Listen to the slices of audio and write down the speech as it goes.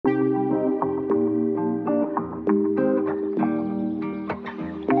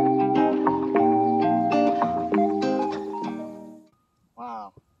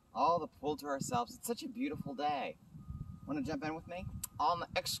pool to ourselves. It's such a beautiful day. Want to jump in with me?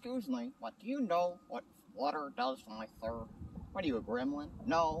 Excuse me, what do you know what water does to my fur? What are you, a gremlin?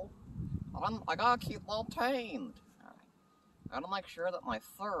 No. I gotta keep well tamed. Alright. I gotta make sure that my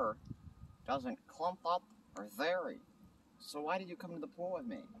fur doesn't clump up or vary. So why did you come to the pool with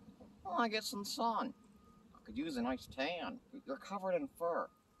me? Well, I get some sun. I could use a nice tan. You're covered in fur.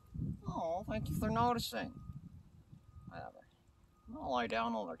 Oh, thank you for noticing. Whatever. I'll lie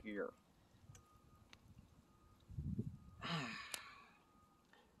down over here.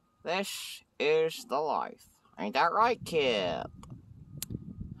 This is the life. Ain't that right, kid?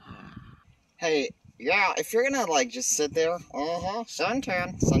 Hey, yeah, if you're gonna, like, just sit there,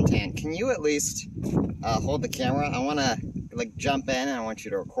 suntan, can you at least, hold the camera? I wanna, like, jump in and I want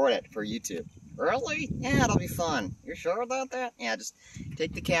you to record it for YouTube. Really? Yeah, it'll be fun. You're sure about that? Yeah, just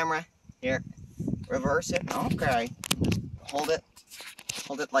take the camera, here, reverse it, okay. Just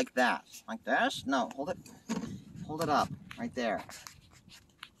hold it like that. Like this? No, hold it up, right there.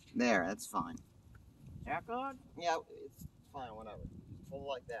 There, that's fine. Is that good? Yeah, it's fine, whatever. Hold it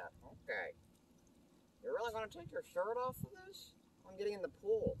like that, okay. You're really gonna take your shirt off for this? I'm getting in the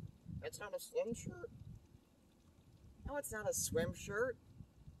pool. That's not a swim shirt? No, it's not a swim shirt.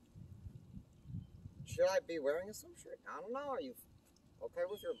 Should I be wearing a swim shirt? I don't know. Are you okay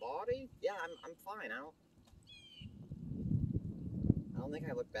with your body? Yeah, I'm fine. I don't think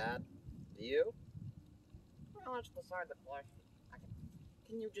I look bad. Do you? Well, let's decide the question.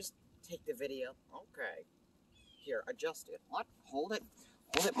 Can you just take the video? Okay. Here, adjust it. What? Hold it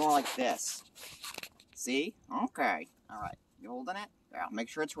more like this. See? Okay. Alright. You holding it? Yeah, make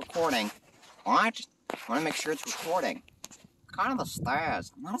sure it's recording. What? I want to make sure it's recording. Kind of a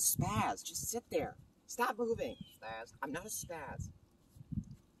spaz. I'm not a spaz. Just sit there. Stop moving, spaz. I'm not a spaz.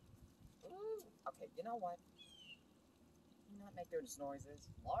 Ooh. Okay, you know what? Can you not make those noises?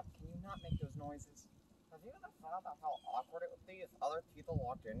 What? Can you not make those noises? Have you ever thought about how awkward it would be if other people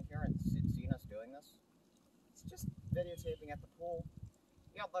walked in here and seen us doing this? It's just videotaping at the pool.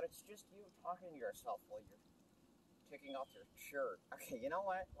 Yeah, but it's just you talking to yourself while you're taking off your shirt. Okay, you know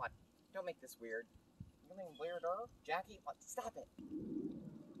what? What? Don't make this weird. You mean weirder? Jackie, what? Stop it.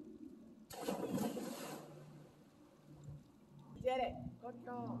 You did it. Good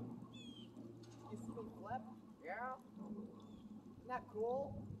job. You see me flip? Yeah? Isn't that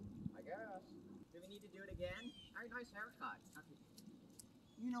cool? I guess. Do we need to do it again? Very nice haircut. Okay.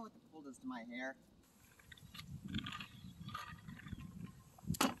 You know what the pool does to my hair?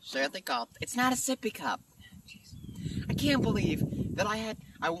 Surely cup. It's not a sippy cup. Jeez. I can't believe that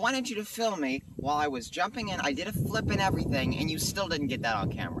I wanted you to film me while I was jumping in. I did a flip and everything, and you still didn't get that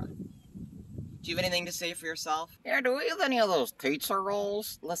on camera. Do you have anything to say for yourself? Yeah, do we have any of those pizza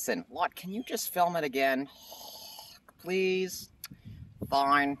rolls? Listen, what? Can you just film it again? Please?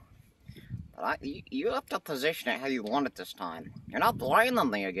 Fine. But you have to position it how you want it this time. You're not blaming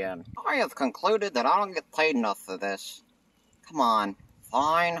me again. I have concluded that I don't get paid enough for this. Come on.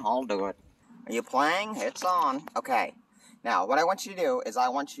 Fine, I'll do it. Are you playing? It's on. Okay. Now, what I want you to do is I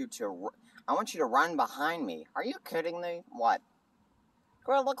want you to run behind me. Are you kidding me? What?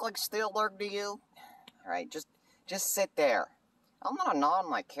 Do I look like Steelberg to you? Alright, just sit there. I'm gonna gnaw on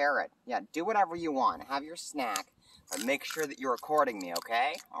my carrot. Yeah, do whatever you want. Have your snack. But make sure that you're recording me,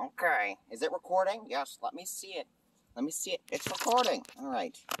 okay? Okay. Is it recording? Yes, let me see it. Let me see it. It's recording.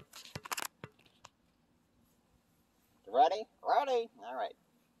 Alright. Ready? Ready? Alright.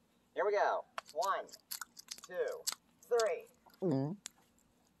 Here we go. 1, 2, 3. Mm-hmm.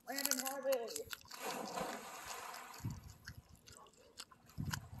 Landon Harvey!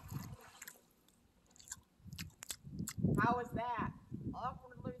 How was that?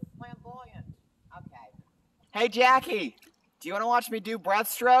 Awkwardly flamboyant. Okay. Hey, Jackie! Do you want to watch me do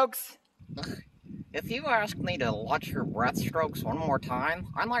breathstrokes? If you ask me to watch your breathstrokes one more time,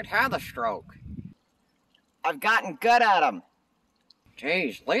 I might have a stroke. I've gotten good at them.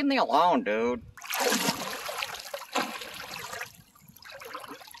 Jeez, leave me alone, dude.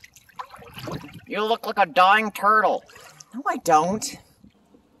 You look like a dying turtle. No, I don't.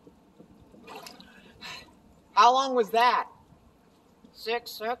 How long was that?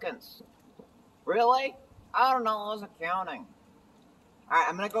 6 seconds. Really? I don't know, I wasn't counting. Alright,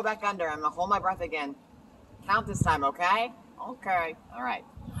 I'm gonna go back under. I'm gonna hold my breath again. Count this time, okay? Okay, alright.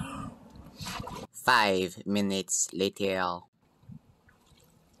 5 minutes later.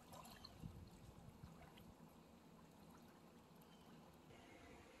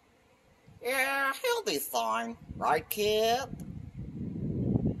 Yeah, he'll be fine. Right, kid?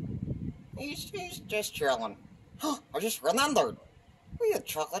 He's just chilling. I just remembered. We had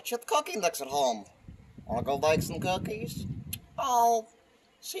chocolate chip cookie mix at home. Wanna go bake some cookies? Oh,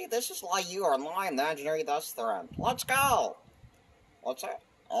 See, this is why you are online, the imaginary thus friend. Let's go! What's that?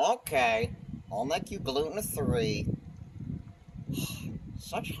 Okay. I'll make you gluten-free.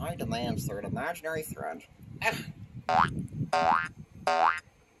 Such high demands for an imaginary friend.